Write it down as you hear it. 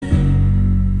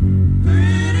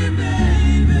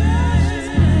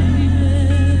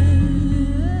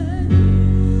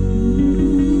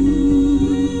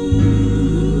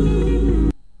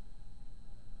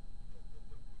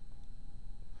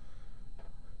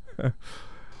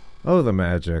Oh, the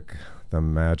magic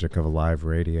of live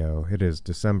radio. It is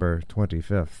December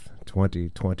 25th,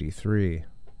 2023.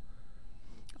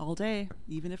 All day,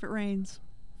 even if it rains.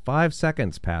 5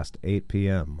 seconds past 8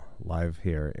 p.m., live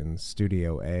here in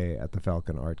Studio A at the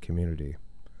Falcon Art Community.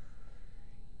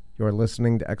 You're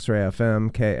listening to X-Ray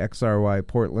FM, KXRY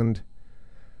Portland,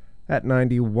 at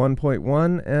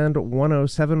 91.1 and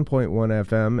 107.1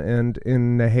 FM, and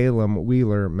in Nehalem,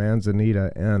 Wheeler,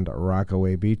 Manzanita, and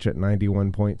Rockaway Beach at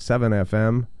 91.7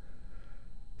 FM.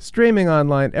 Streaming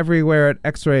online everywhere at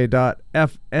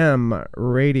xray.fm.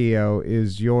 Radio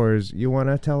is yours. You want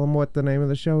to tell them what the name of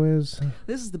the show is?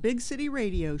 This is the Big City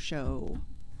Radio Show.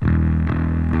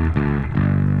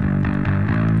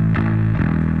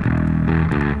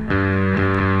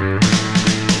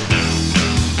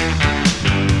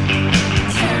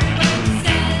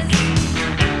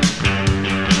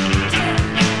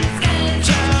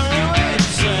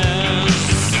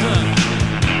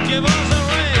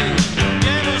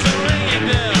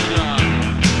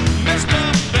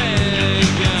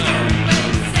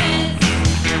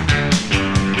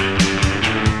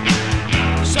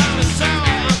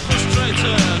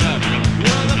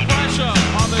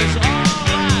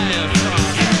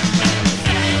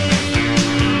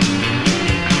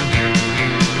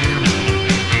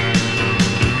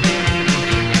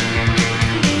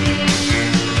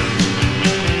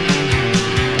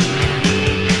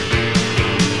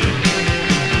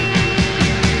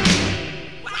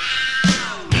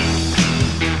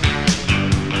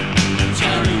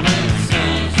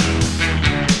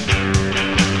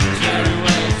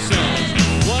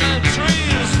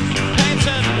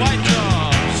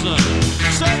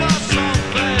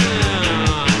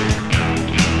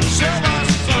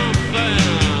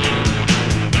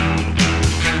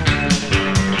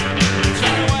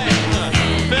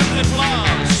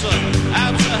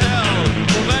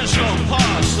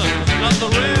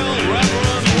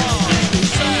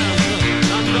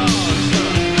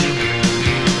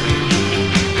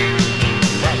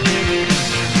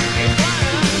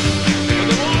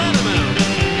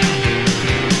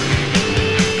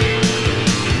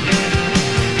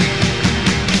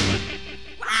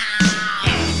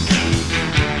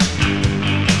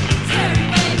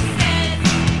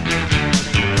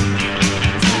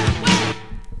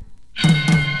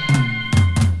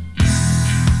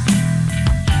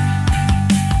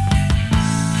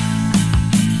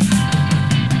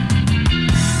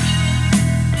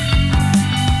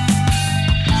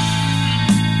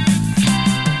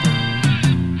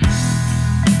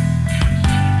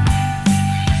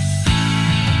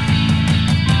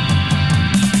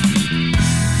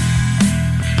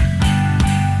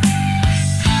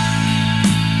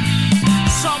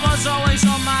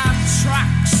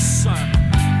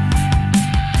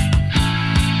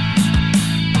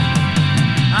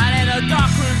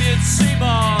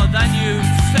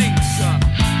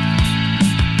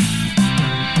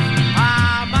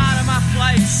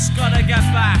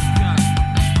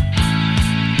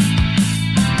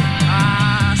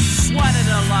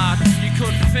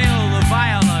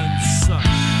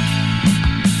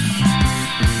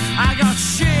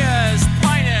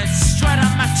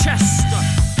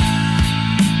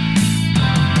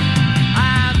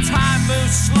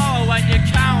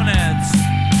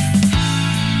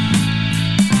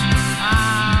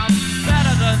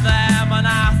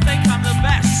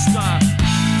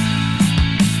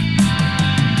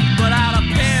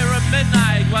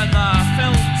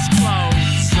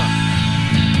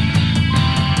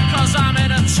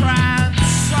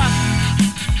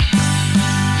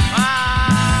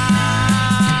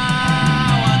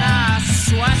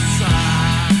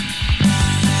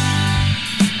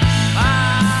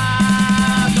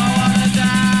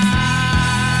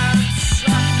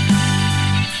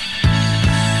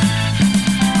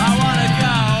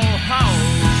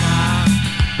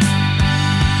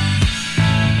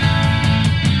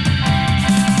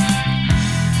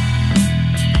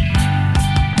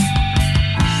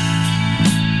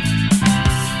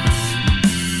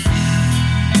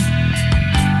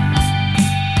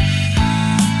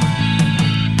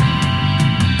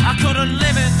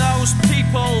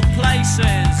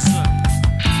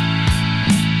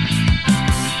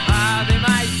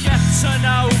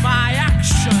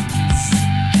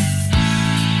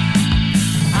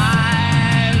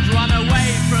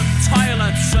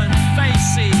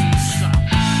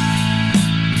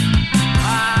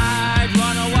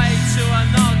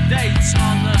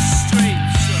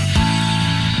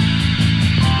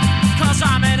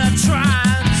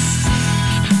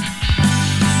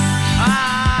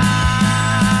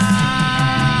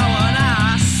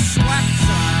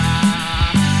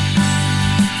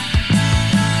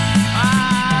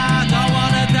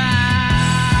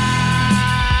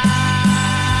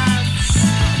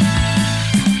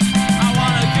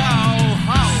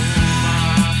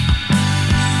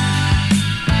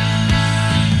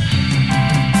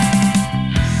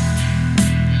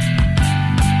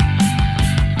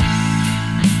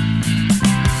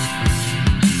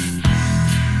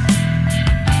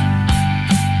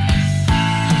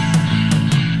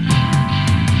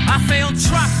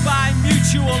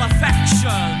 mutual affection.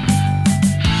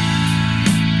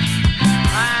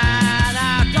 And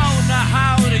I don't know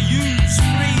how to use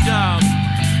freedom.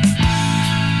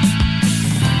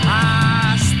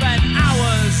 I spent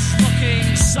hours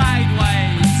looking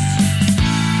sideways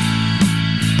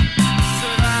to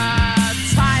the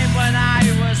time when I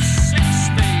was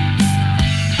 60.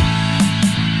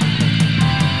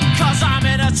 'Cause I'm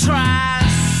in a trance.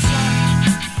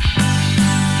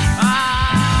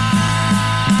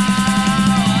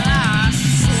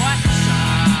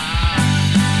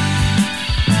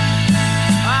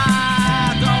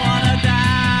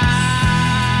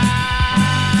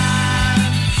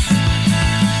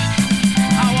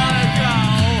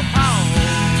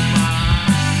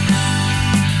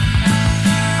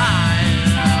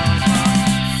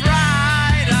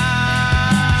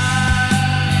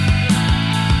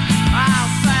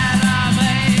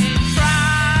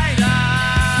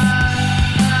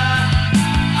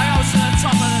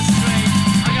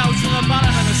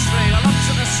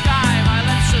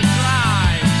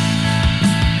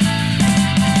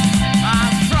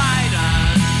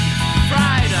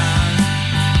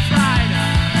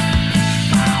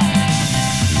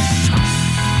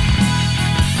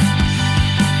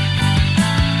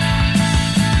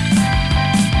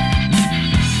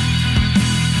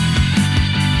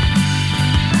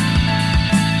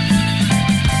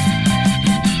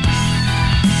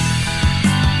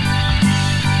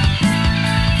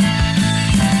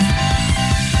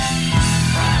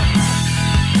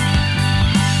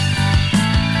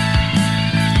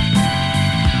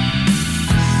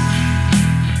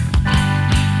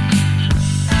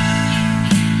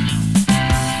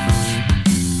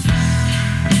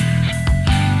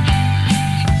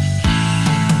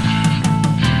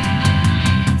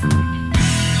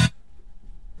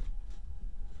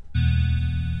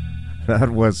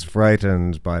 That was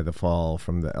Frightened by the Fall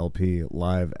from the LP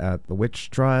Live at the Witch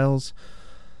Trials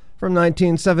from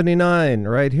 1979,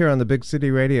 right here on the Big City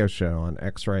Radio Show on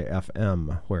X-Ray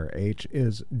FM, where H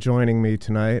is joining me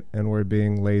tonight, and we're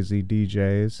being lazy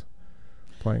DJs,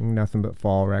 playing nothing but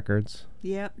fall records.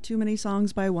 Yep, too many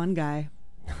songs by one guy.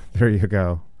 There you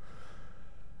go.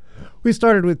 We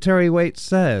started with Terry Waite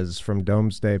Says from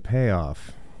Domesday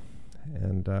Payoff,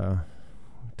 and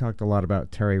talked a lot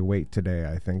about Terry Waite today,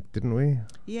 I think, didn't we?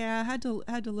 Yeah, I had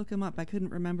to look him up. I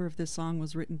couldn't remember if this song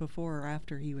was written before or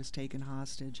after he was taken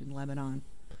hostage in Lebanon.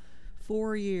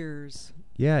 4 years.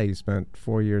 Yeah, he spent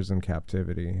 4 years in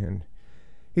captivity, and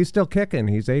he's still kicking.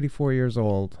 He's 84 years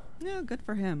old. Yeah, good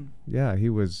for him. Yeah, he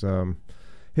was...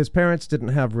 his parents didn't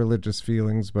have religious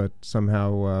feelings, but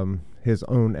somehow his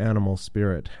own animal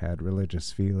spirit had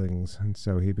religious feelings, and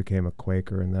so he became a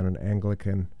Quaker and then an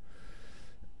Anglican.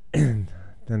 And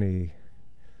then he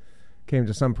came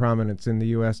to some prominence in the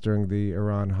U.S. during the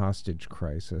Iran hostage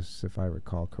crisis, if I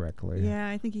recall correctly. Yeah,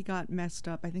 I think he got messed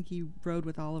up. I think he rode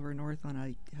with Oliver North on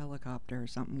a helicopter or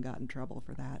something, got in trouble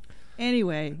for that.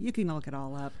 Anyway, you can look it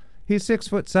all up. He's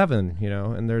 6'7",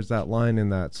 and there's that line in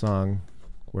that song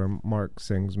where Mark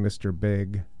sings Mr.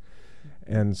 Big.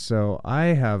 And so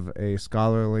I have a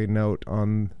scholarly note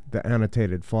on the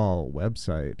Annotated Fall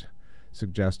website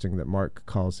suggesting that Mark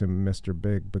calls him Mr.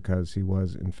 Big because he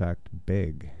was, in fact,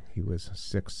 big. He was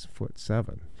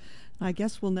 6'7". I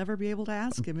guess we'll never be able to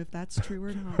ask him if that's true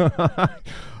or not.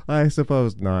 I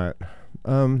suppose not.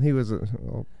 He was...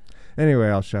 anyway,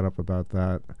 I'll shut up about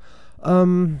that.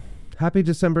 Happy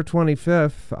December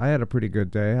 25th. I had a pretty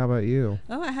good day. How about you?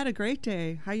 Oh, I had a great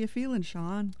day. How you feeling,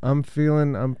 Sean? I'm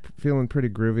feeling pretty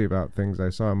groovy about things. I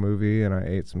saw a movie and I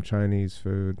ate some Chinese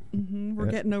food. Mm-hmm. We're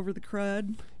getting over the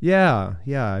crud. Yeah.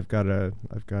 I've got a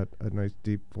nice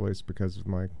deep voice because of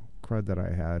my crud that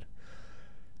I had.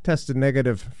 Tested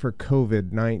negative for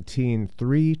COVID-19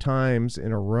 3 times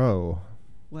in a row.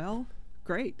 Well,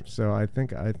 great. So I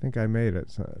think I made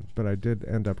it, but I did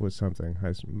end up with something.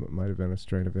 Might have been a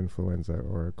strain of influenza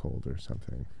or a cold or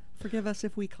something. Forgive us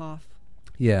if we cough.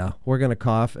 Yeah, we're going to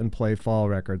cough and play fall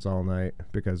records all night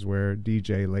because we're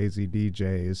DJ Lazy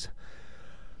DJs.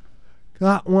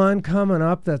 Got one coming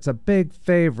up that's a big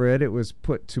favorite. It was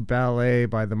put to ballet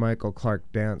by the Michael Clark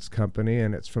Dance Company,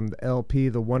 and it's from the LP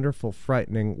The Wonderful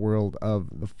Frightening World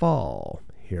of the Fall.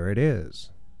 Here it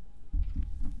is.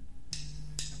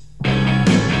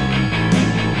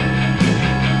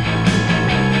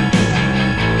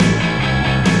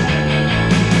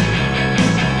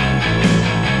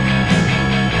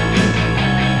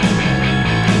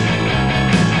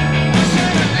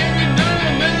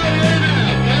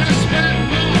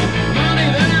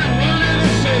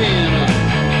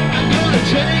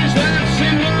 Change that,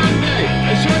 see one day.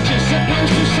 That's what you're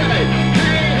supposed to say.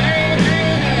 Hey, hey,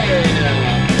 hey,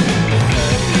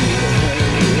 hey.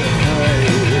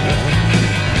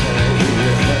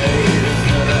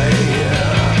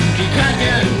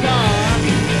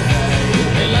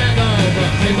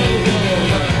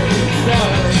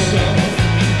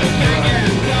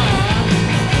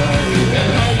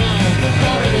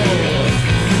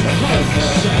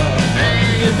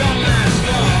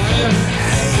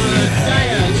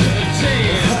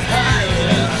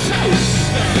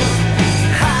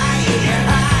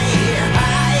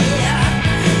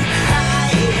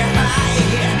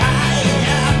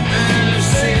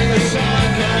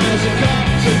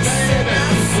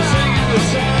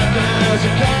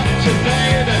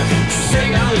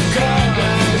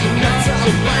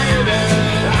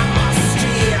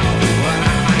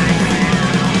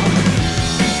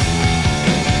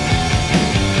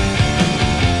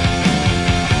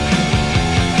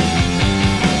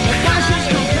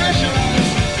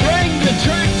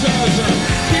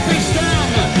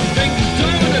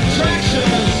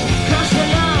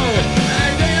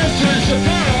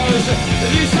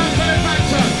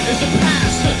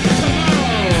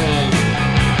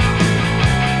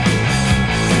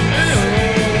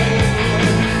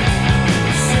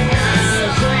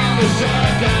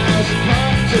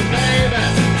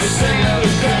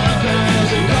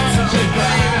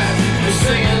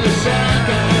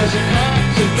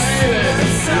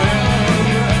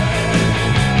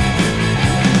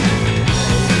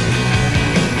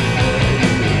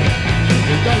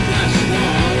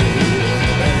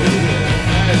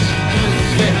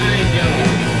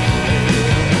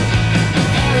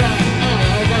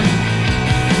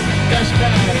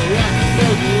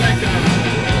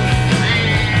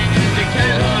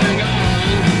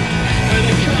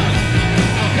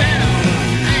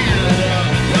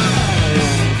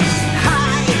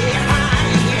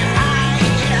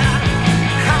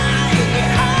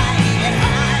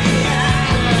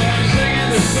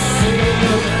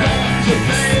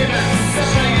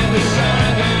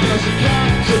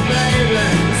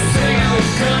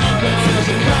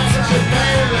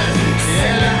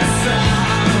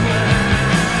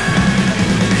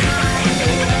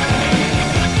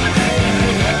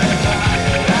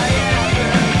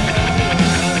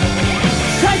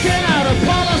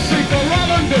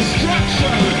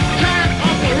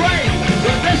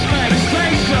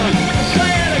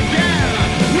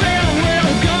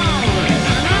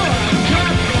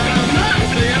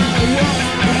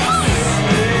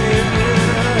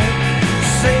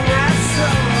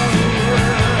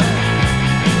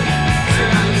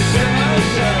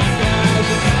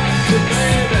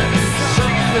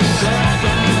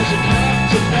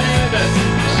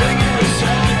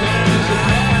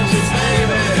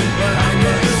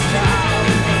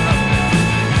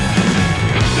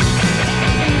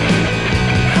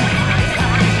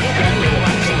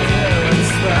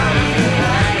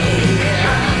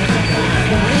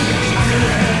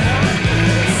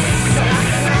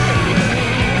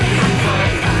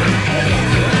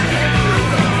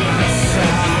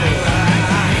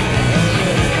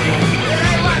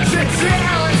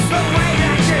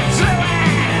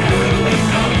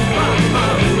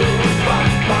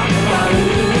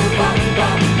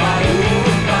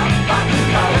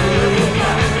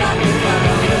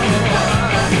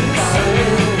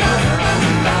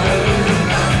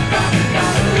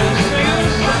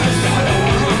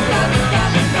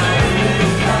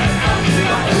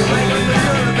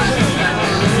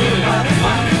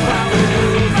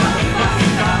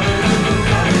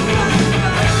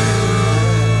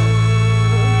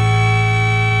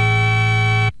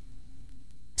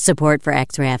 Support for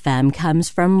X-Ray FM comes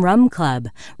from Rum Club.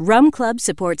 Rum Club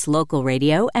supports local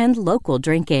radio and local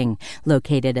drinking.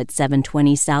 Located at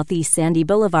 720 Southeast Sandy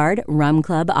Boulevard, Rum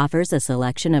Club offers a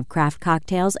selection of craft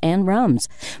cocktails and rums.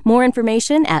 More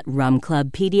information at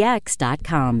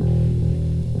rumclubpdx.com.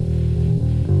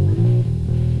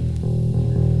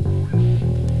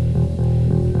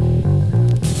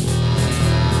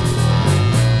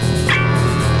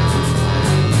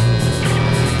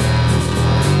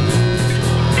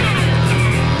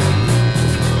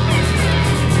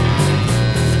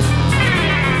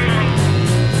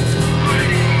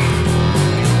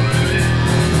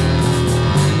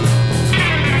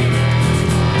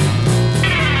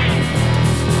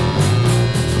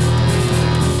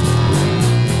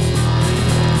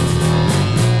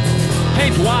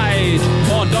 Wide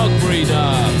for dog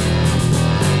breeder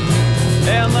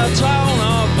in the town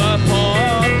of the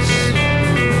ports.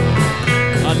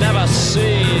 I've never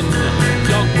seen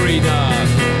dog breeder.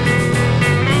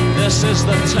 This is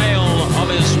the tale of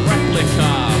his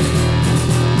replica.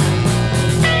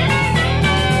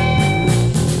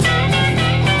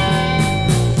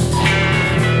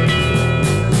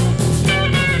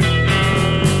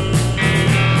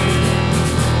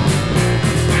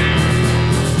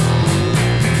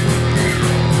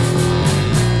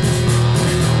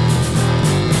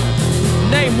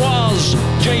 Name was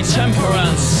J.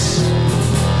 Temperance.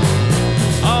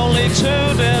 Only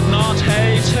two did not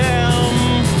hate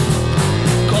him,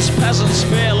 'cause peasants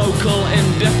fear local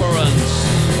indifference.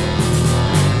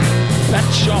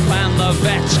 Pet Shop and the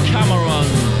Vet Cameron.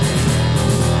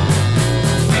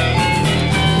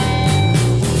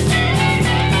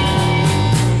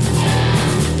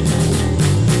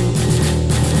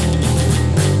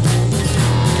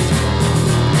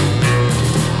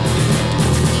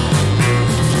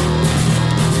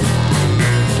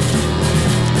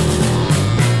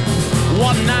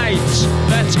 One night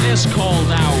that is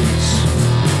called out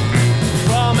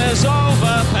from his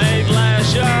overpaid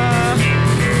leisure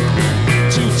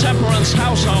to Temperance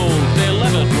household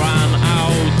delivered ran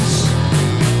out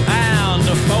and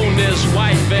phoned his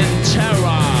wife in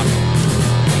terror.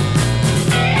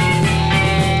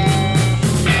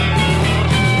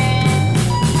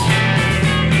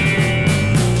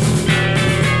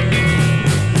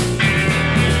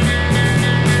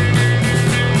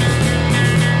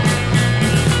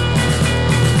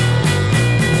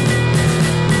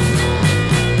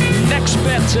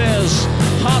 Is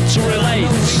hard to relate.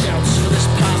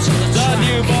 The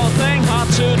newborn thing hard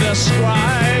to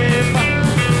describe.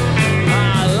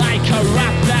 Like a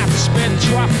rat that's been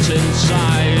trapped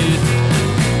inside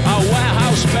a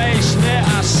warehouse base near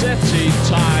a city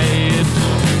tide.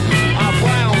 A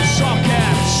brown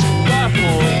sockets,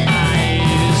 purple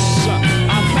eyes,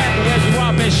 a fed with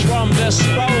rubbish from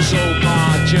disposal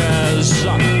barges.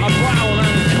 A brown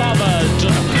and covered,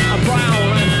 a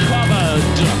brown and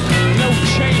covered. No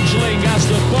changeling as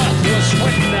the birth was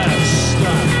witnessed.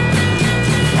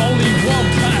 Only one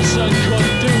person could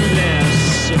do this.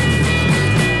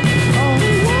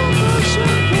 Only one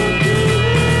person could do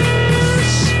this.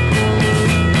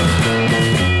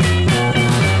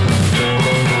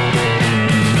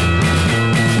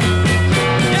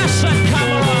 Yes, said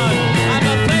Cameron, and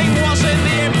the thing was in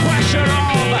the impression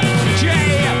of J.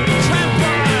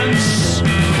 Temperance.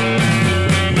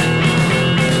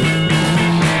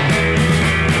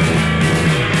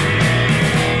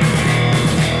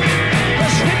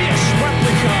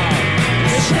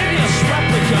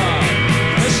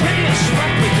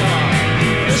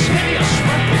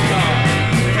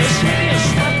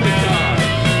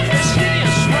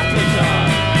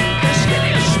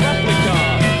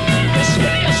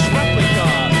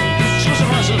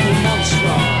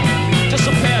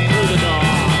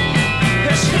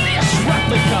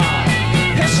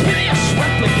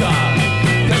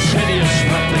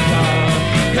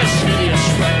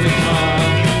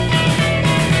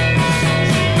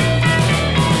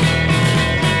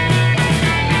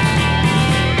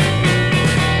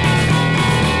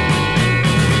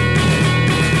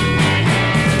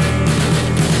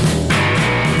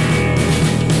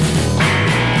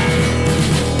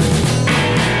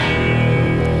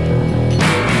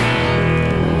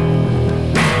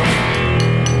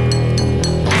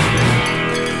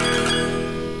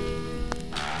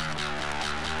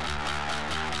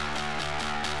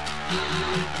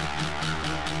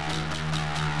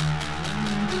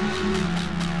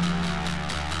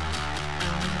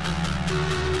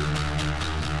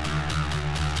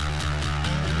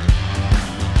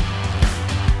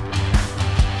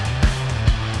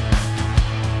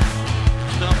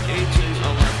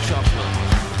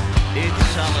 Eat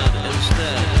salad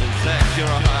instead. In fact, you're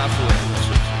a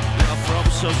half-wit.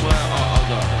 somewhere or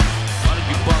other. Why don't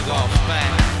you bug off back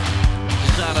to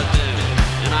Xanadu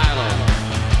in Ireland?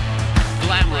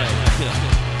 Glamrick.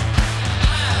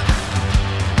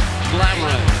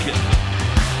 Glamrick.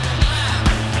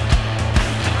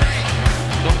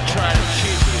 Don't try to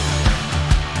cheat me.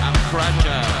 I'm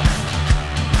fragile.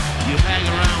 You hang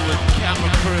around with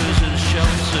camera crews in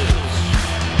shell suits.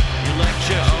 You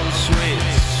lecture on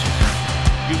sweets.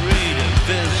 You read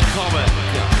Viz comic.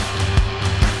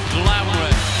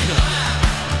 Glamrick.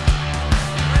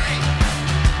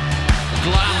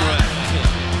 Glamrick.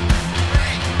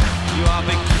 You are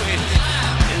bequeathed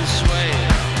in Sway.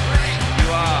 You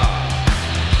are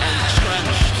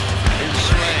entrenched in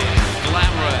Sway.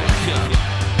 Glamrick.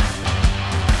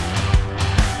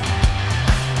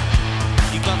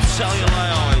 You got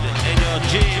celluloid in your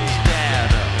jeans, Dad.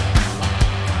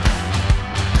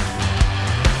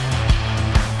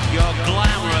 You're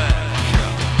Glamrick.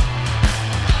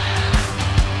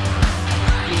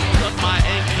 You cut my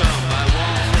income by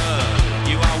 1/3.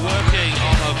 You are working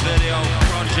on a video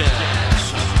project.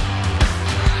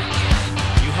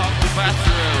 You hog the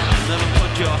bathroom and never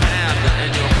put your hand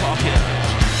in your pocket.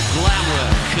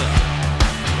 Glamrick.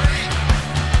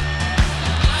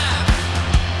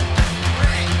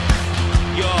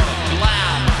 You're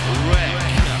Glamrick.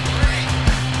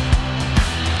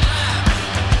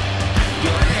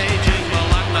 You're paging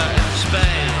Malagna in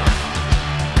Spain,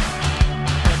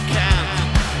 but can't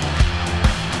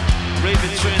read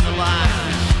between the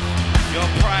lines. Your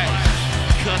price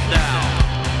cut down.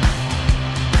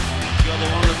 You're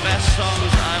one of the best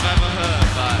songs I've ever heard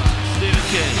by Stephen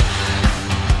King.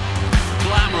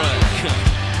 Glamrick.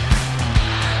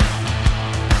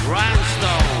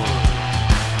 Rhinestone.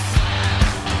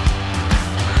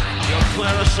 Your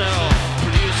Claricel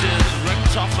produces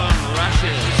Richtofen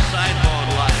rashes,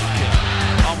 sideboard-like,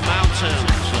 on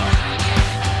mountains.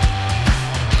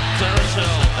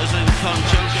 Claricel is in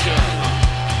conjunction.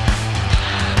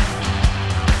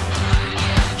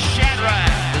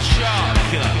 Shadrach the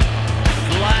Shark.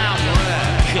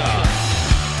 Glamrick.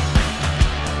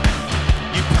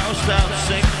 You post out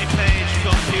 60-page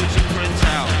computer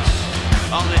printouts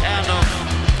on the end of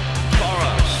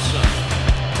forests.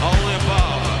 All the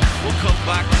above will come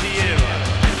back to you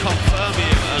and confirm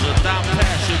you as a damn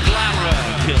pest of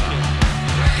Glamrick.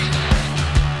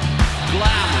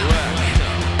 Glamrick.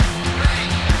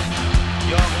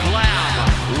 You're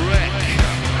Glamrick.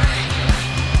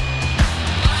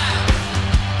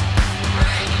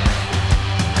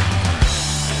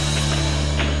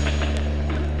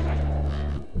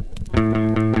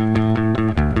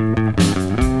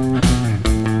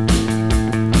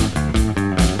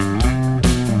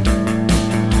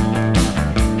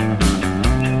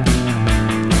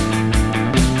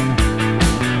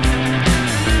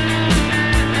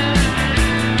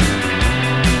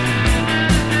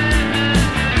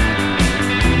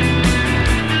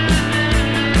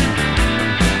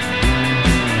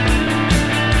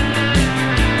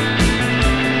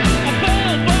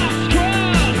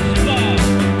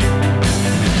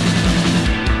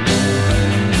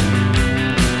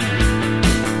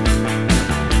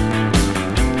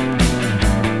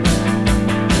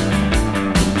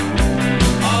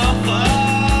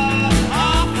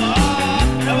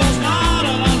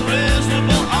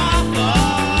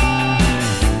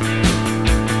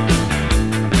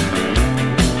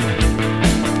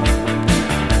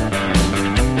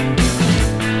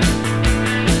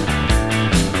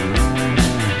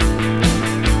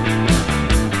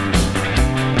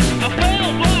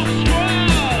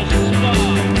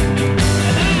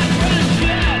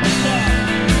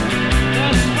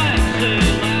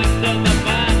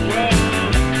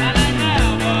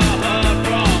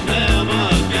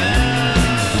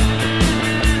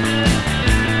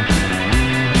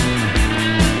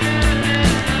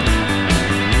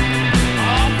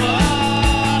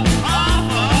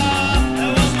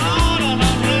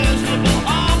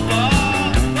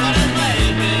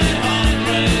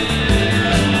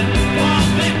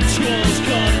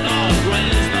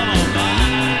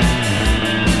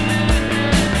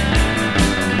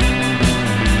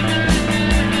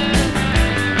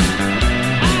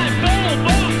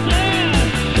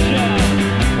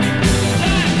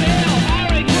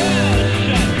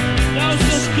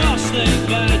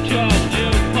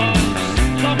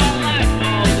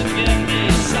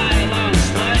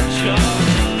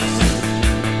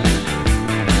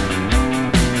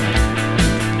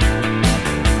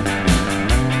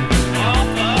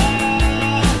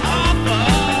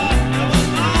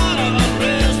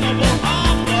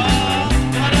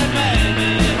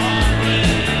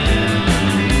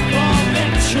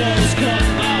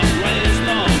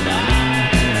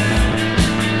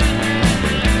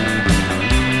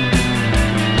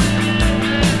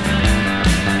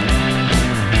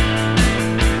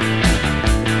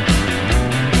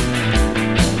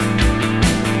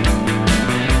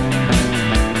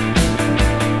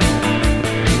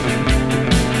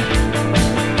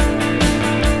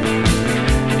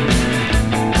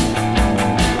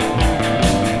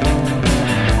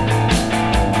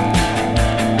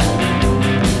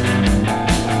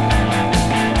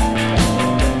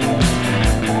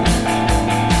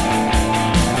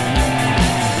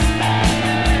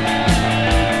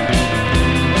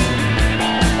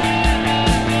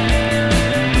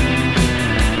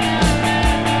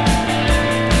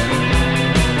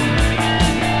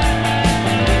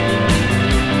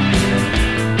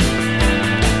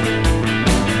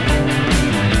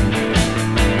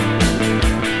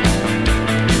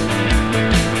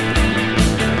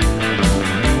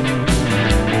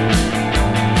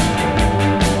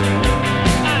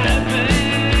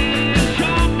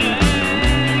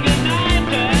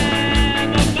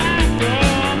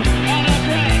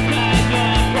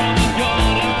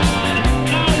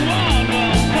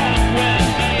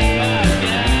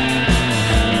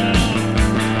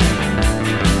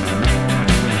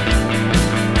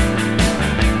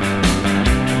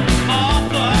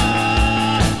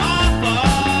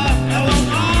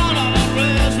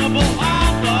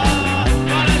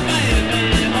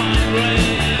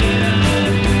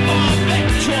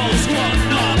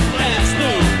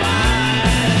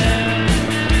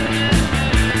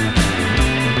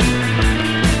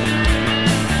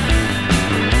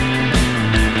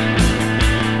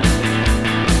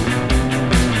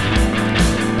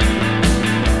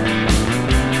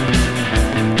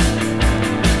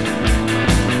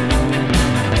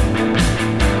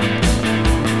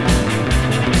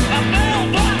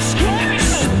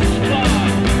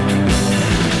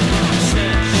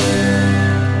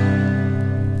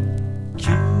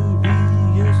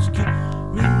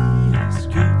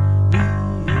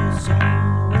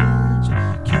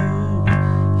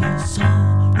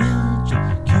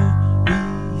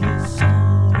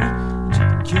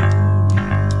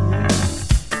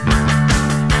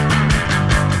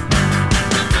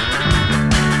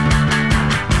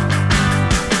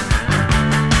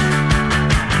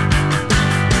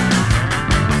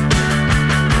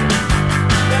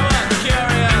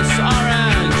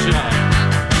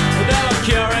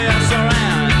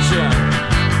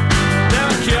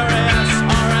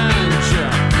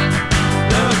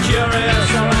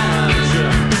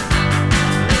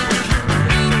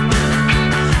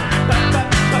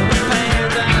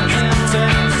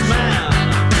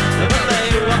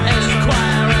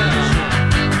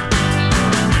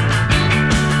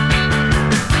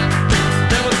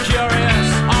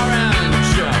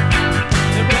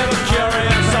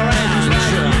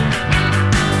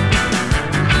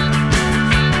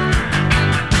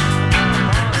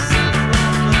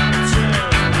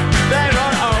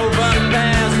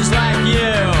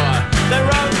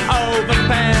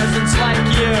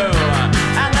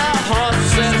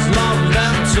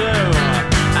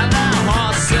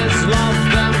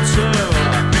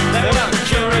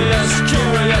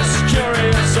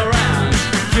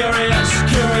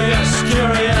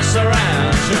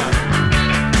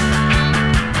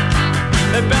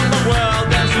 They built the world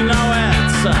as you know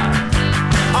it.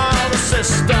 All the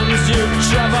systems you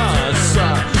traverse,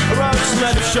 roads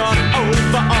slipshod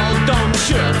over all dumb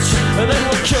shit. They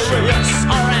were curious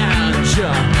orange.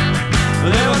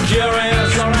 They were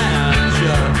curious orange.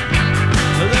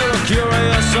 They were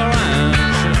curious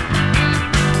orange.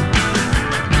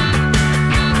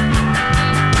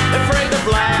 They freed the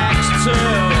blacks too.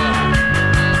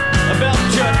 They built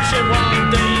church in one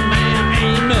day, man,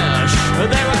 Amish.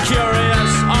 They were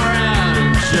curious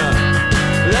orange.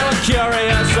 They were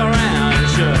curious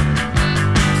orange.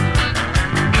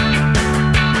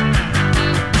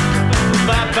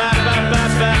 Ba ba ba ba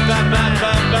ba ba ba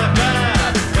ba ba ba.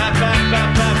 Ba ba ba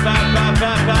ba ba ba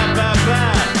ba ba ba ba.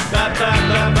 Ba ba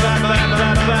ba ba ba ba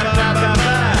ba ba ba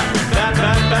ba. Ba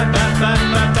ba ba ba ba ba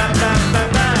ba ba ba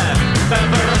ba. Ba ba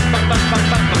ba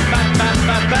ba ba ba ba ba ba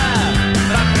ba. Ba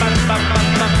ba ba ba ba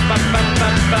ba ba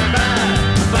ba ba ba.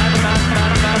 Ba ba ba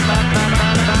ba ba ba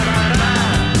ba ba ba.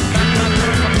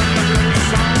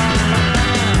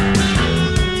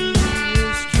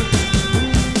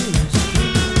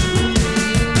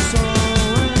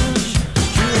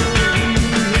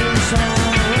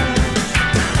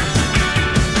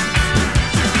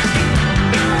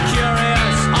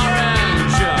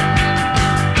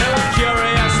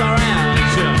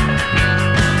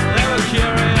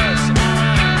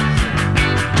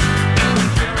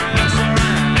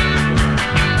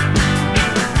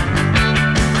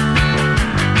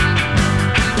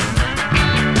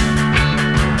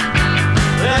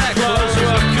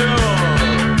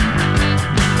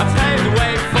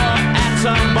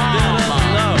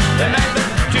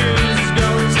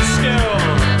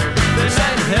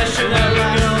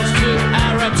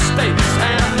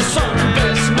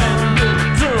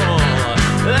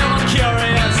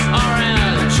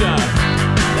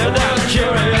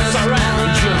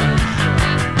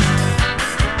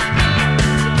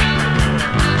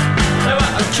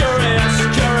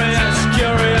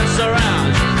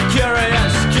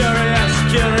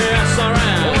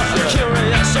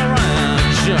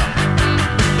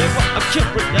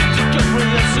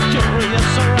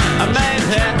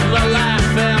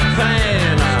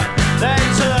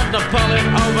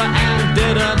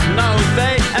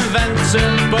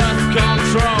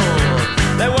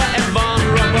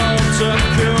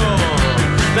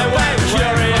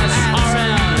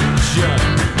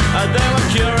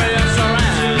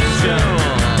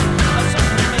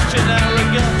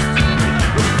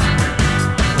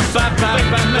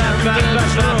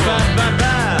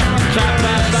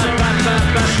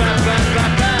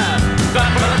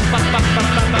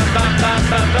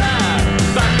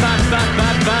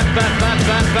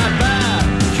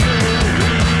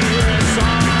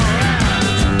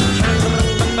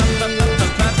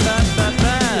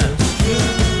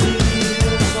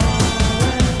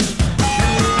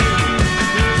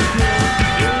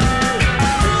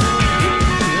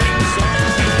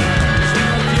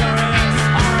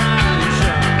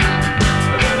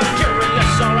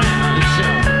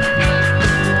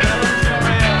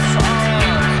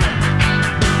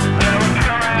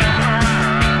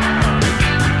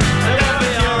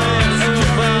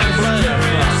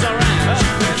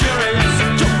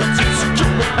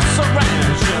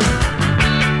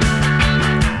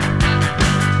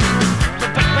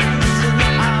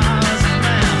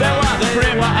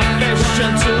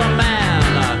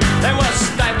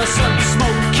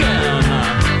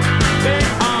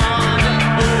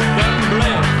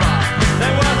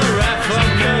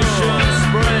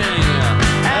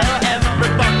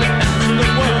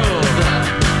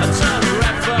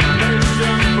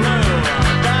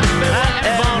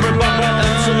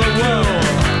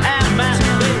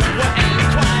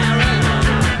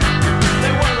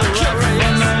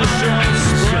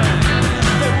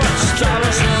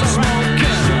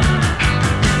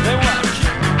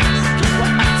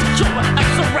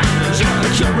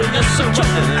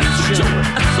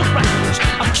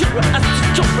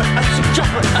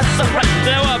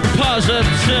 They were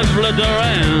positively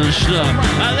deranged,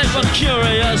 and they were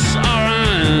curious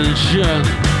orange.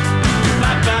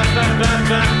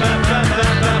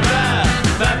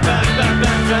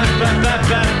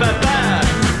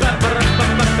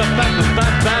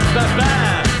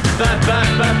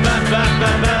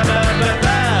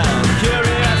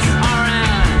 Curious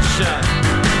orange.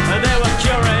 They were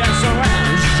curious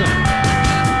orange.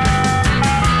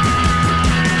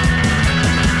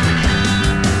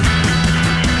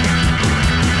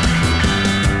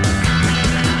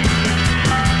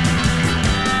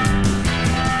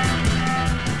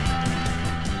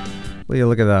 Well, you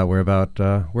look at that. We're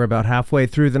about halfway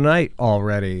through the night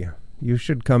already. You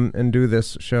should come and do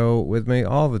this show with me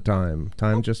all the time.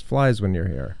 Time just flies when you're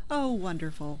here. Oh,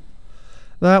 wonderful.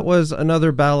 That was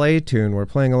another ballet tune. We're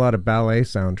playing a lot of ballet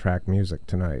soundtrack music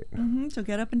tonight. So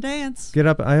get up and dance. Get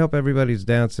up. I hope everybody's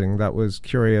dancing. That was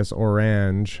Curious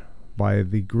Orange by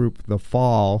the group The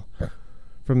Fall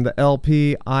from the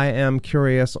LP I Am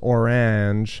Curious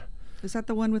Orange. Is that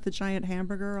the one with the giant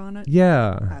hamburger on it?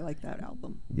 Yeah. I like that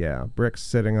album. Yeah, Bricks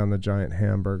sitting on the giant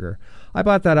hamburger. I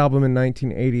bought that album in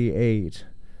 1988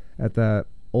 at that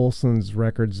Olson's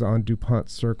Records on DuPont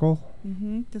Circle.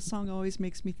 This song always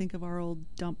makes me think of our old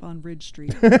dump on Ridge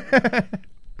Street.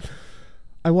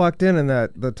 I walked in and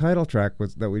the title track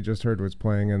that we just heard was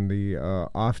playing, and the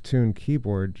off-tune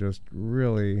keyboard just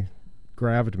really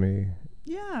grabbed me.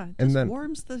 Yeah, it And just then-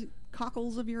 warms the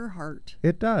cockles of your heart.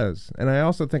 It does. And I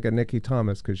also think of Nikki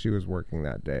Thomas because she was working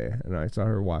that day, and I saw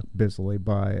her walk busily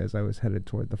by as I was headed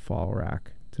toward the Fall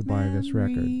Rack to buy this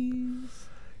record. Memories.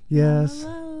 Yes,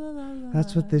 La, la, la, la,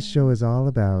 that's what this show is all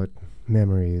about.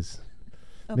 Memories.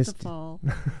 of Mist- the fall.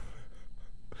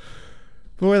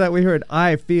 Before that, we heard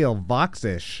I Feel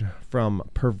Voxish from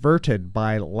Perverted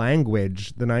by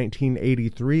Language, the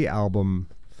 1983 album,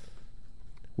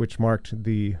 which marked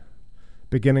the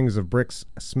beginnings of Bricks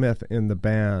Smith in the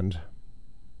band.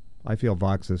 I Feel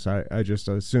Voxish. I just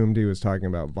assumed he was talking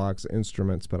about Vox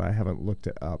Instruments, but I haven't looked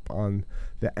it up on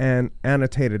the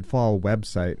Annotated Fall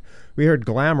website. We heard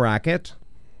Glam Racket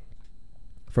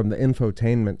from the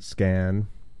Infotainment Scan.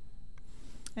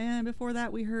 And before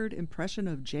that, we heard Impression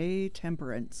of J.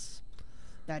 Temperance.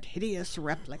 That hideous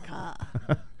replica.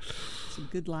 Some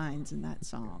good lines in that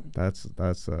song. That's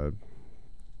a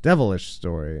devilish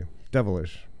story.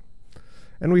 Devilish.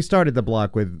 And we started the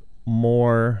block with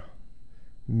more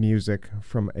music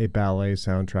from a ballet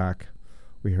soundtrack.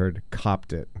 We heard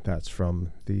Copped It. That's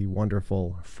from the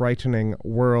wonderful Frightening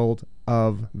World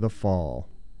of the Fall.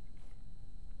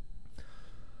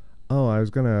 Oh, I was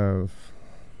gonna...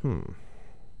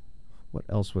 What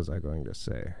else was I going to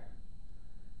say?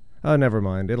 Oh, never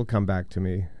mind. It'll come back to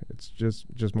me. It's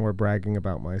just more bragging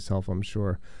about myself, I'm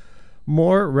sure.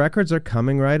 More records are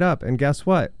coming right up. And guess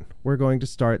what? We're going to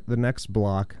start the next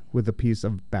block with a piece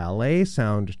of ballet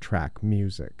soundtrack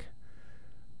music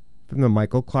from the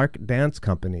Michael Clark Dance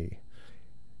Company.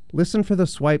 Listen for the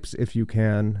swipes, if you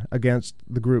can, against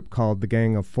the group called the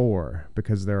Gang of Four,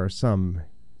 because there are some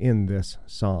in this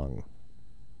song.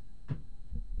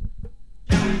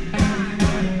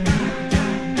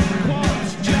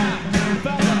 Quartz, jack,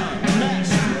 feather,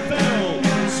 nest, fiddle,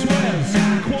 Swiss,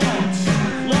 quartz,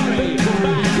 lorry,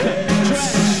 back,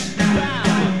 trench,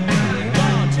 bam,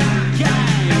 bod,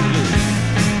 gang.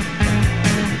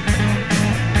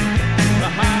 The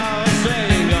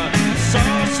Housing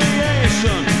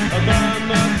Association, the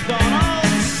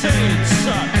McDonald's seats,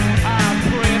 I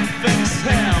prefix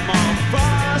him on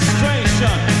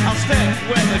frustration. I'll stick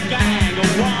with the gang of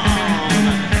one.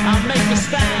 I'll make a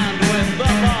stand with the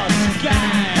boss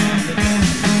gang.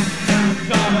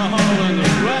 Carve a hole in the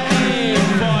rain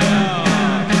for you.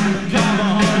 Carve a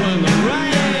hole in the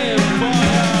rain for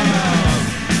you.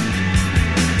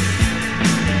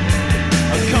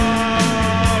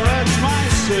 Courage my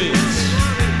streets.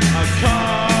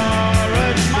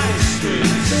 Courage my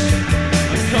streets.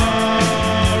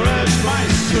 Courage my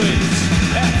streets.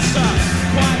 It's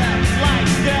quiet like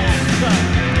death.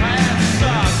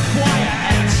 It's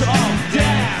quiet of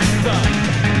death.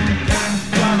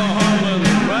 Carve a hole in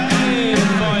the rain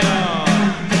for you.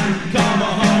 Carve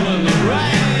a hole in the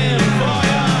rain for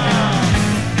you.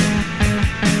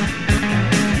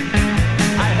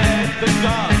 I hate the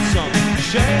gods of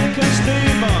Shaker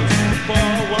Stevens for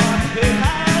what he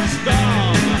has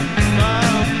done. The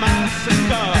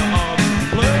massacre of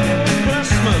Blue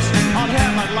Christmas. On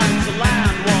him I'd like to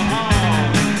land war on.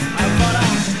 But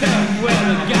I'll stick with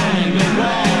the gang of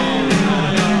one.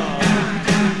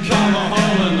 Carve a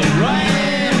hole in the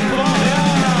rain for you.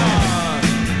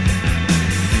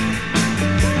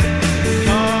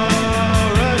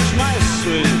 Courage my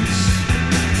sweets.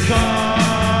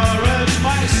 Courage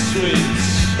my sweets.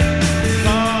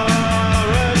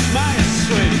 Courage my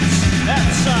sweets.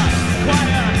 It's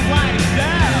quiet like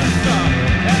death.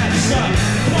 It's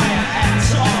quiet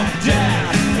of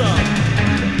death.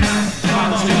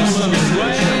 Carve a hole in the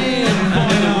rain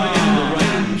for you.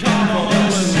 Carve a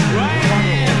hole in the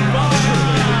rain for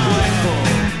you.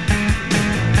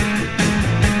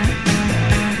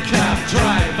 Cab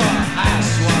driver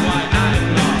asks why I'm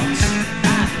not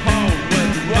at home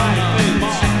with writing.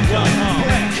 Well,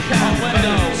 brick, a window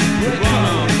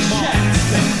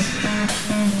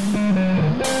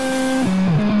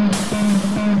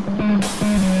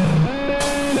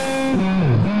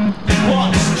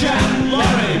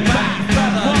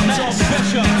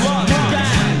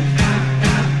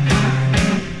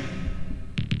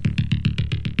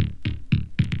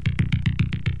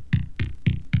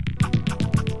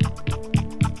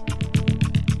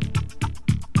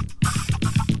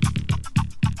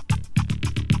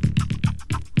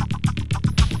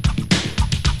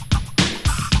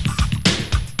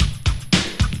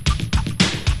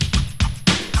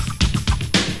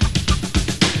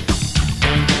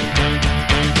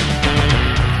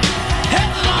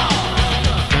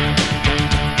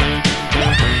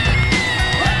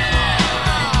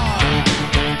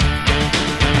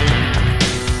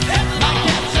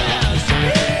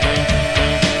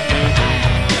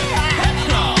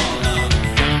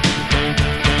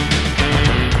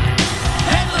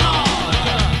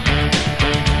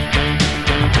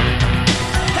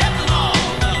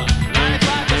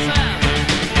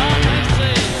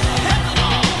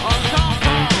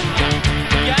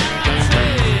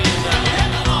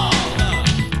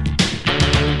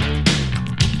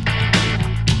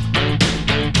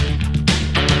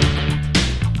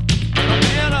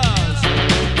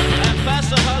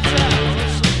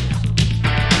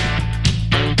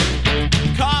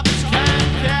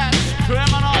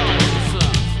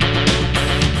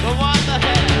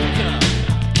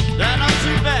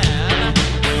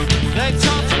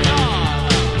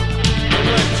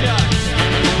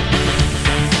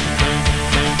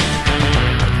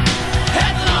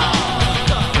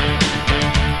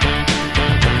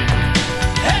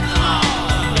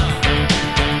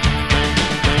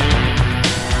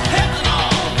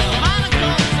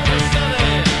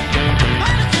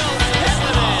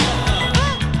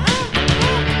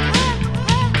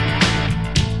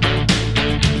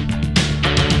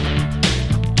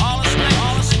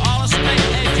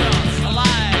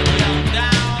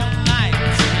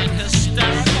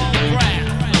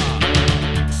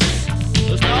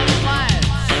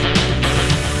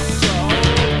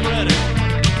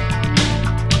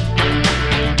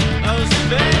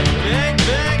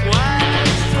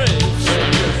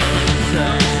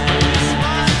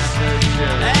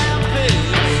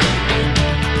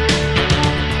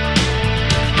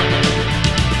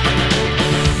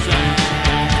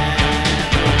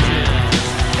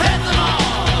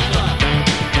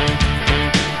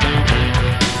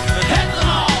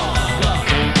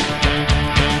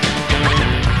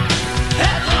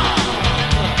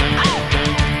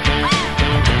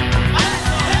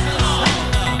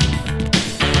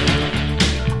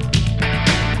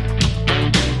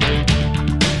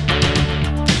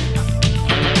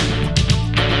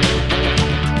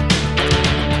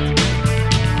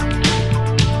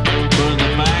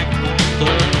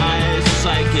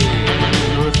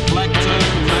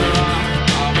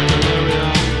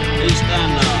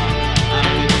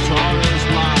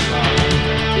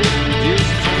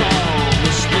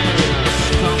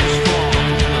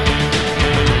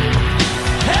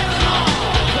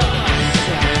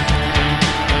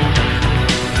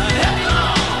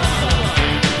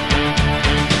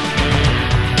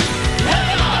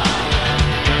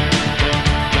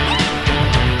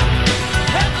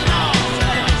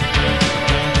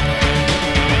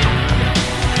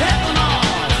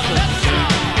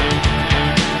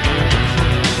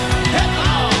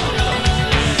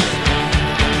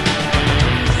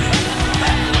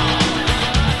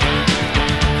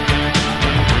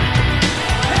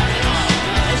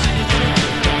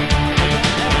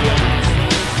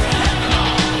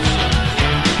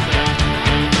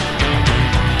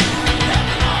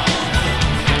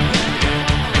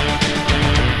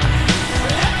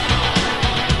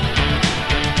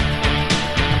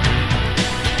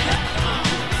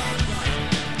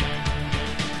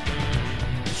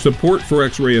Support for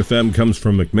X-Ray FM comes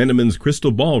from McMenamin's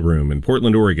Crystal Ballroom in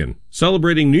Portland, Oregon,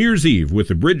 celebrating New Year's Eve with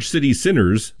the Bridge City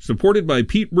Sinners, supported by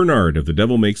Pete Bernard of The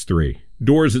Devil Makes Three.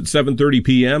 Doors at 7:30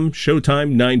 p.m.,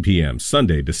 showtime 9 p.m.,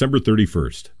 Sunday, December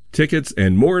 31st. Tickets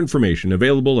and more information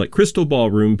available at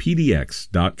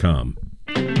crystalballroompdx.com.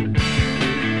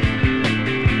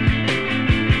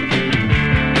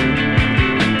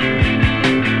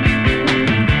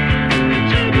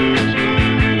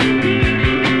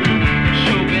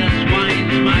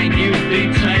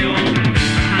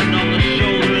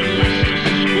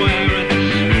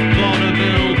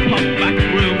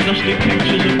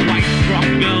 Pictures of white frock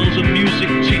girls and music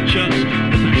teachers.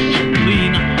 That's so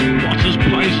clean. Water's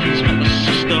poisons for the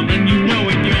system, and you know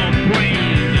in your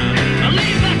brain.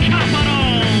 Leave the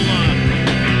capital!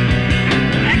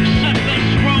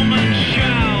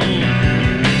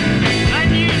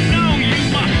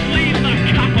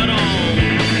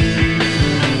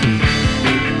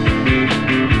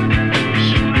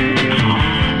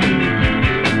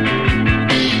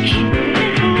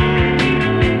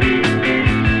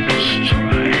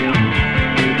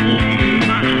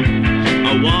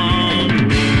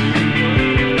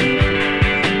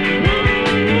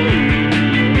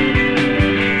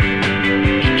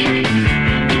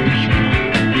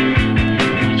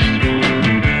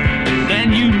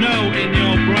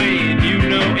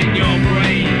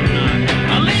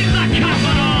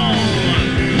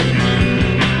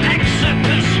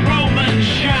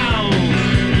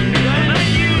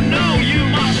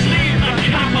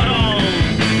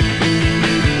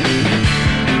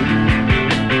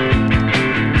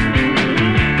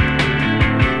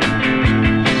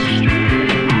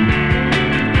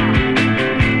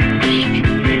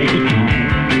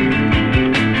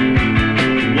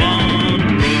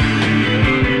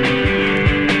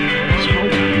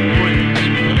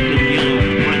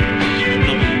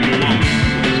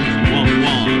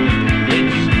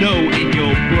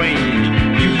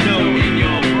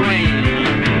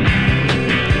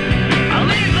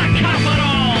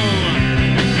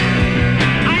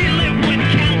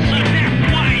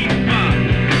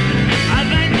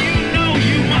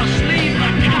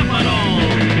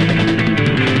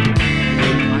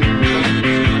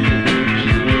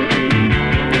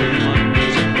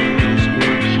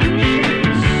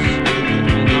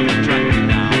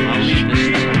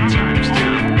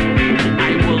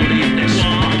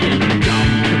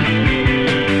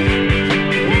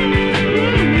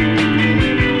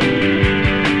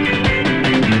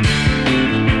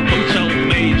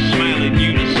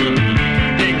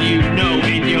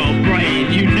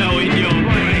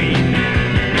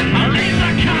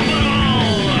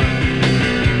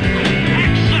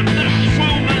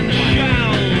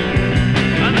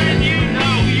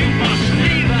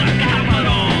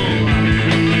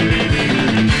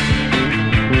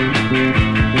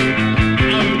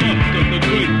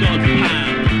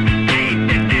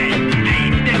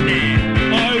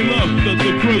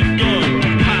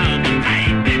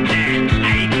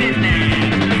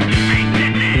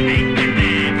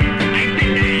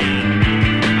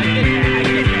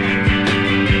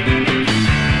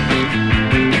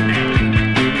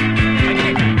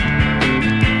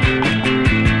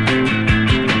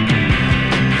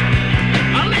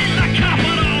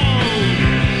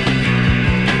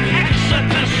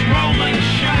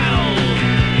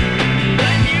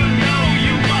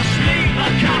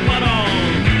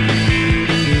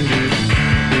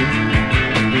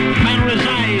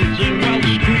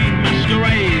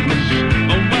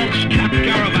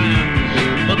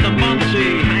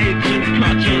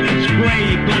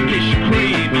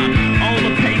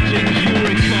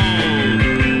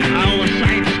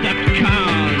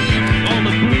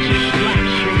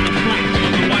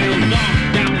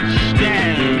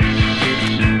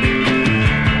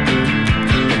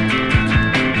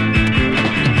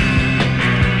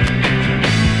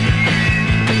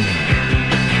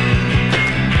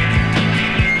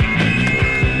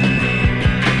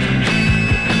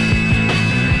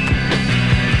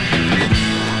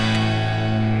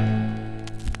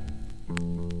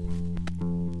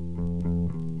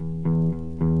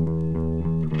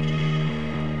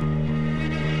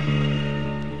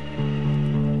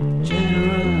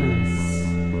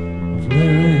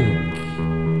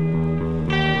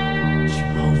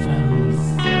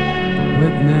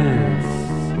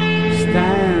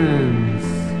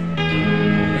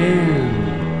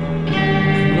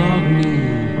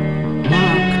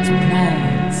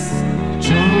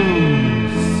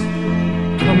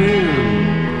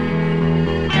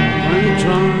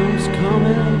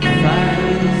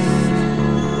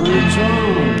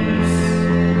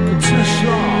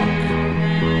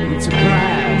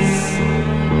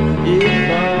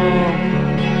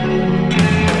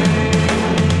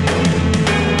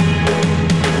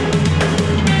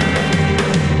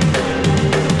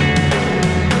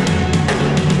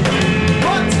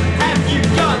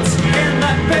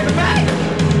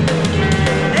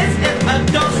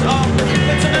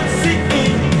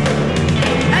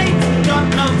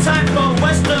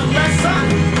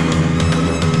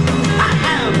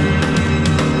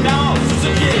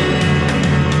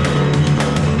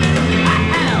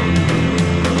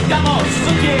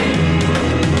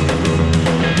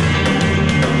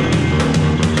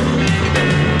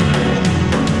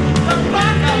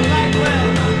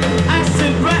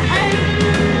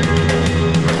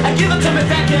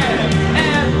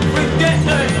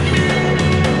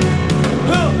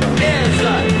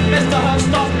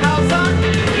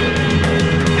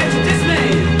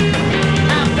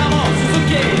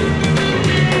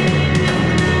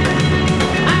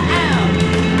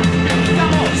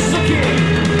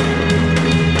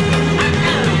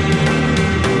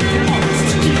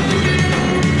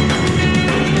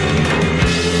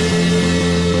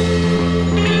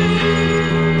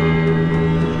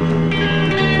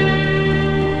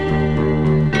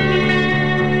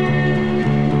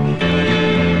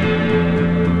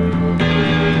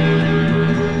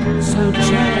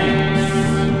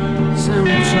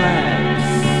 tracks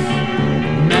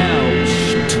melt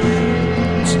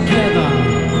together.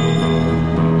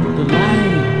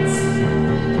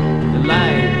 The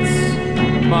lights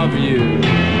above you.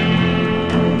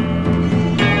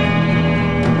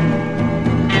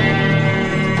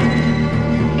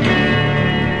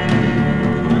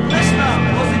 Listener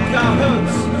was in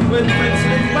cahoots with Fritz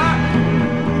Lindbach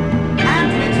and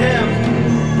with him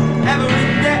every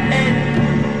day.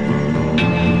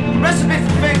 Recipe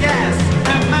for big ass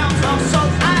and mounds of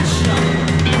salt ash.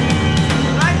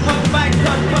 Like put by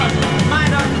cut,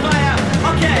 mind on fire.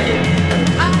 Okay,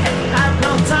 I have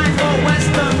no time for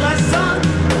Western lesson.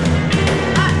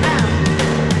 I am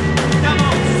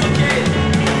Damosuke.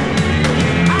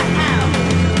 I am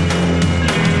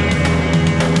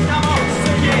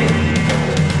Damosuke.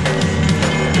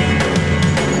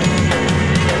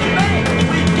 May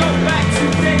we go back to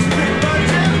Shakespeare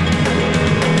Virgin?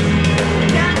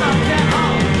 Can on,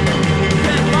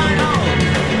 can find all.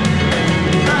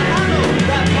 The handle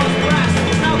that was brass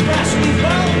is now brass we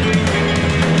fold.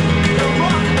 The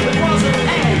rock that was an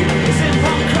egg is in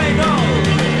one cradle.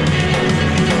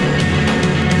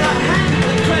 The hand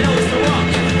that cradles the rock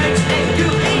makes egg you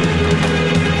eat.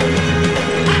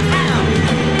 I am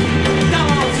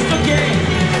Damosuke.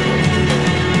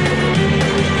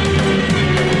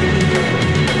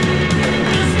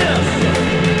 Is this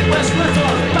West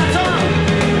Little Baton?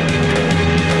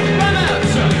 Run out,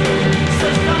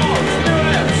 says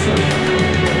Damosuke.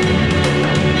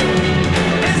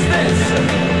 Is this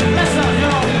lesser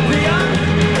European?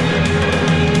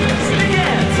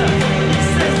 Spaghetti,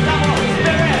 says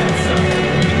Damosuke.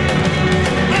 Damosuke.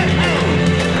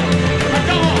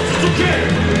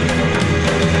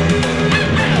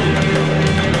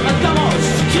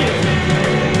 Damosuke.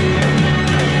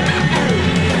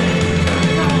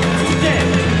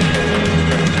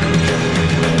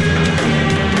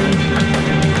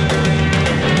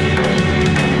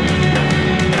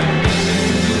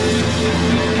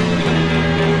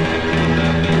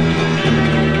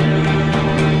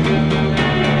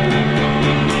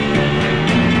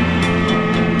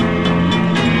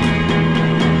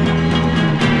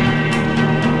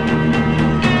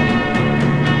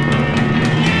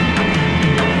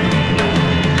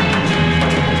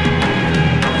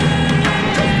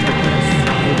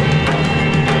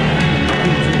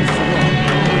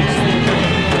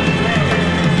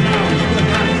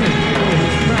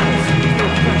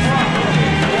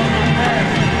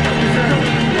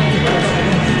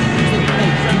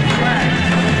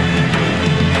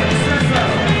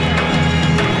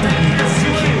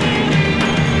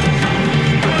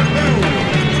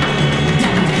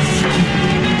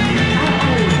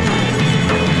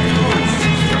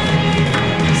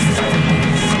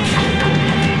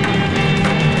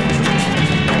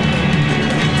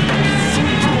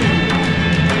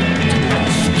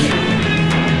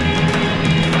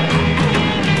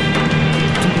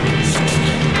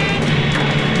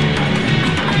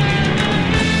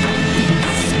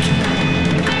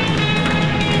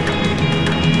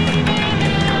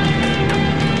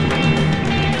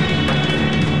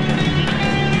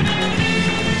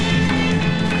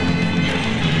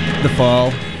 The Fall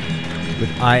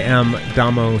with I Am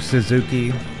Damo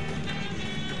Suzuki.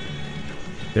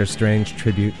 Their strange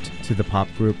tribute to the pop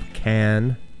group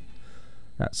Can.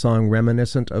 That song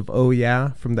reminiscent of Oh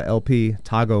Yeah from the LP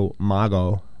Tago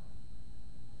Mago.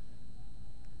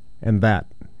 And that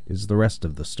is the rest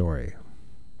of the story.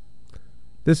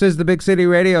 This is the Big City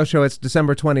Radio Show. It's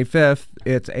December 25th.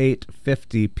 It's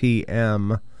 8:50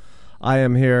 p.m. I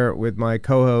am here with my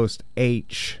co-host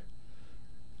H,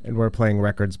 and we're playing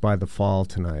records by The Fall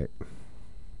tonight.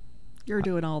 You're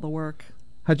doing all the work.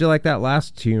 How'd you like that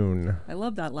last tune? I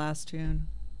love that last tune.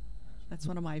 That's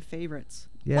one of my favorites.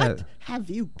 Yeah. What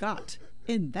have you got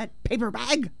in that paper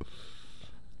bag?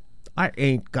 I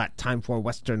ain't got time for a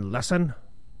Western lesson.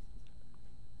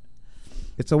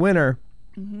 It's a winner.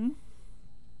 Mm-hmm.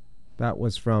 That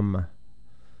was from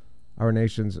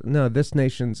this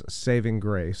nation's Saving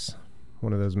Grace.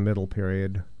 One of those middle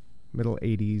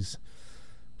 80s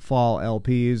fall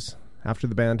LPs after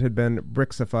the band had been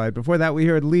Brixified. Before that, we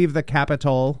heard Leave the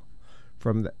Capitol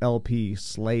from the LP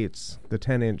Slates, the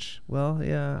 10-inch. Well,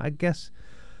 yeah, I guess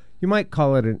you might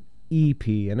call it an EP,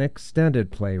 an extended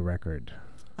play record.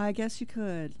 I guess you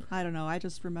could. I don't know. I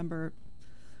just remember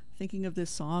thinking of this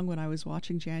song when I was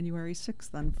watching January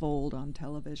 6th unfold on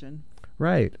television.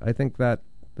 Right. I think that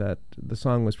the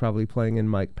song was probably playing in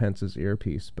Mike Pence's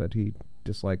earpiece, but he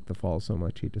disliked The Fall so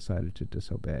much he decided to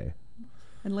disobey.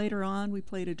 And later on, we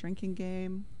played a drinking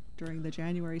game during the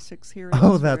January 6th hearings.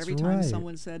 Oh, that's every time right.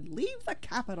 someone said, "Leave the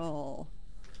Capitol."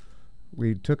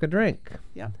 we took a drink.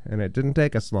 Yep. And it didn't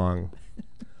take us long.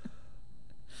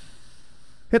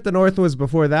 Hit the North was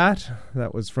before that.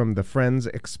 That was from the Friends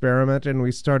Experiment, and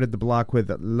we started the block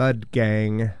with Lud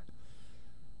Gang.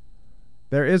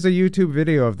 There is a YouTube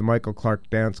video of the Michael Clark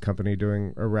Dance Company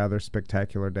doing a rather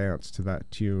spectacular dance to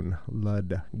that tune,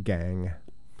 Lud Gang.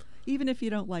 Even if you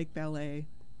don't like ballet,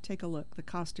 take a look. The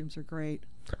costumes are great.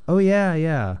 Oh,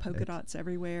 yeah. Polka dots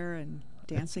everywhere and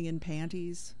dancing in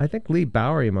panties. I think Lee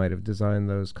Bowery might have designed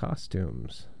those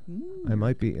costumes. I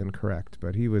might be incorrect,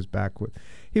 but he was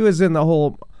in the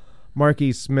whole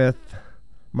Marky Smith,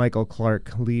 Michael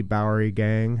Clark, Lee Bowery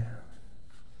gang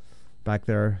back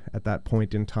there at that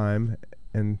point in time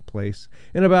and place.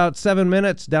 In about 7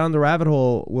 minutes, Down the Rabbit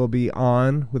Hole will be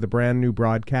on with a brand new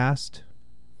broadcast.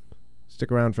 Stick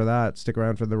around for that. Stick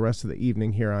around for the rest of the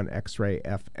evening here on X-Ray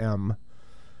FM.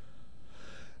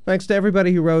 Thanks to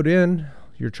everybody who wrote in.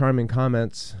 Your charming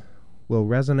comments will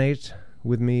resonate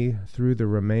with me through the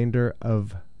remainder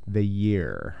of the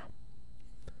year.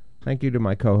 Thank you to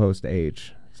my co-host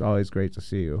H. It's always great to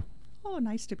see you. Oh,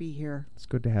 nice to be here. It's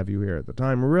good to have you here. The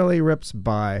time really rips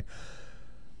by.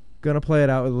 Gonna play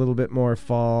it out with a little bit more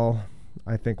fall.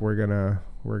 I think we're gonna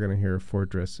hear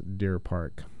Fortress Deer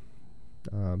Park.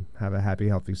 Have a happy,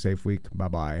 healthy, safe week.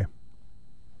 Bye-bye.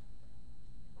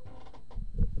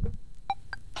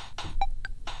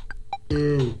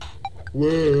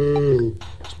 Whoa,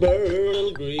 spare a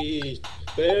little grease,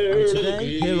 spare a And little today,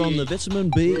 grease. here on the Vitamin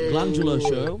B Glandular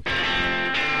Show,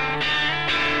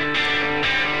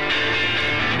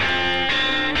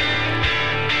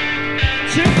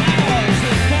 Two hours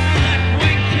with four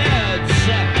left-wing kids.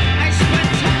 I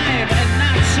spent time in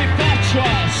Nazi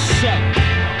fortress.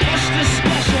 Much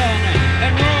discussion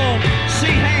in room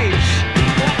CH.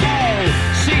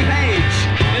 CH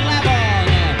 11.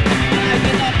 I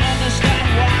did not understand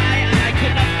why I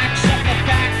could not accept the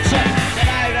fact that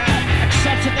I'd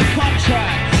accepted the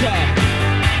contract.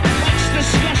 Much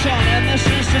discussion in this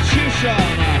institution.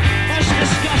 Much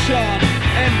discussion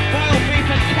in boiled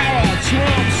beef and carrots.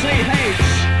 Room CH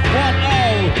 10.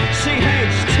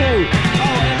 CH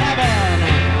 2011.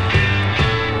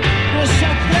 It was so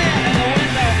clear in the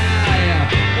window eye.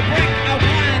 The brick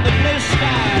outlined the blue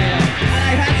sky. And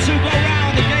I had to go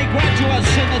round the gay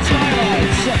graduates in the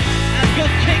toilets. And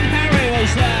good King Harry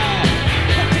was there.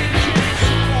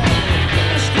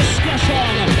 This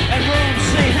discussion in room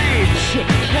CH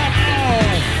 10.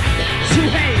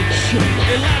 2H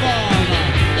 11.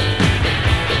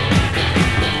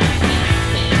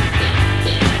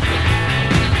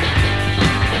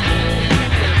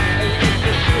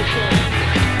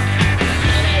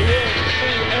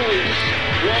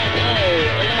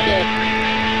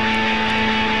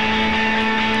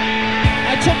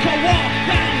 I took a walk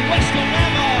down West 11.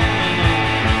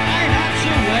 I had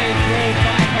to wade through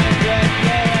 500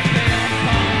 European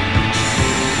punks.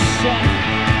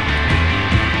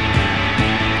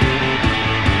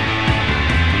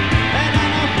 And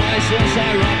on a places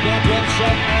I rubbed up with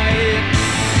some eggs.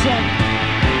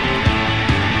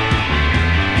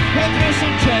 Put through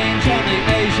some change on the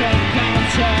Asian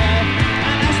counter.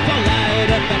 And as polite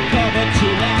at the cover to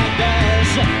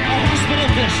lagers. A hospital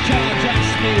discharge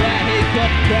asked me where he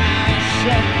could crash.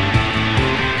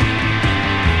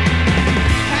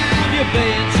 Have you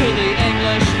been to the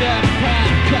English Death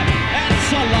Park?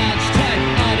 It's a large type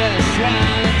artist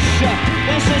ranch.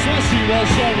 This is where she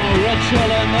was on a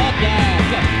ritual in the dark.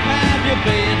 Have you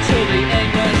been to the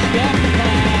English Death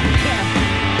Park?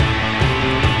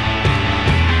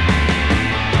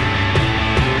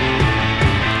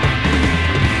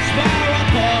 Spare a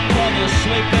thought for the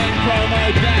sleeping promo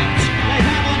debt. They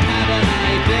haven't had an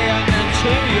idea in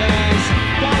 2 years.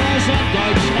 Dollars and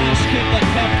Deutschmarks keep the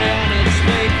company on its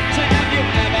feet. So have you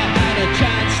ever had a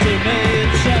chance to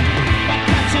meet? But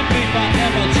cats and beef are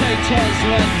imitators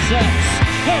with zits.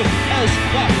 Who is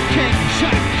the King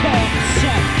Jack Cops?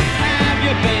 Have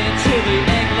you been to the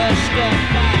English Death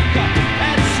Park?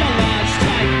 It's a large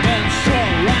type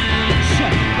minstrel ranch.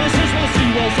 This is what she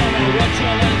was on a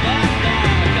ritual in the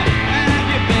dark. Have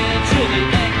you been to the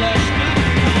English Death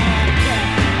Park?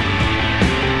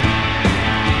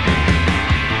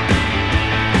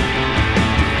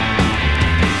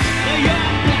 The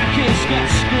young blackies get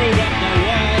screwed up the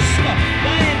worst.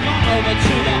 They ain't gone over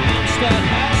to the Hampstead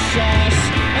house sauce.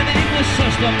 In the English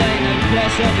system they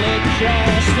implicitly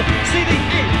trust. See the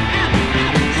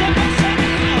A-M-M, simple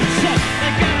sentence.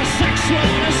 They got a sex thrill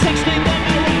on a 16th of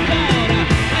a record.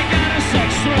 They got a sex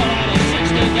thrill on a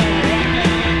 16th of a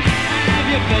record. Have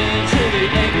you been to the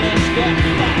English Death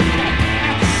Park?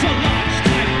 It's a large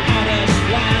type artist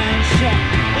ranch.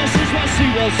 This is where she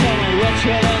was on a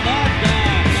ritual in the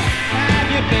dark. Have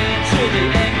you been to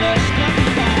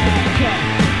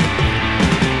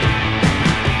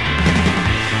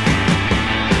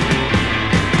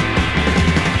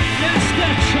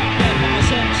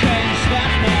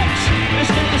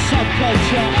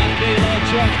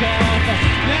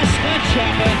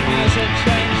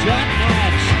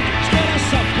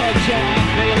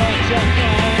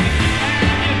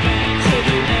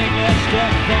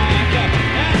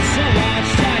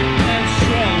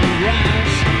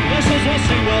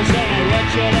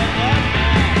ritual in the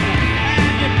dark.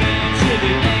 Have you been to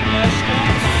the English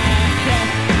Park?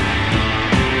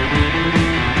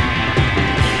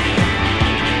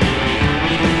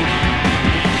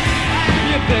 Have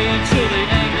you been to the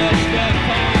English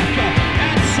Park?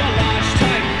 It's a large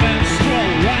type minstrel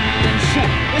ranch.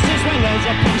 This is where loads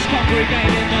of punks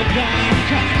congregate in the dark.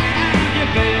 Have you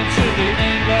been to the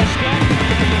English Park?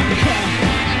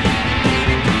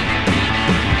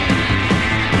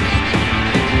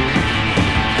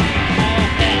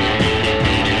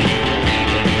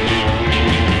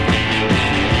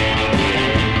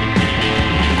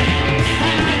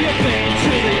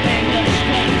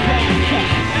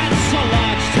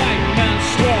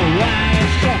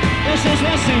 This is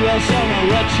where SeaWorld's on a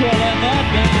ritual in the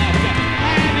dark.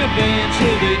 Have you been to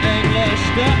the English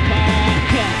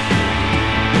Park?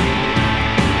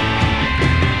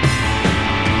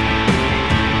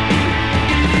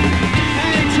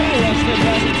 Hey, told us the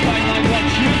best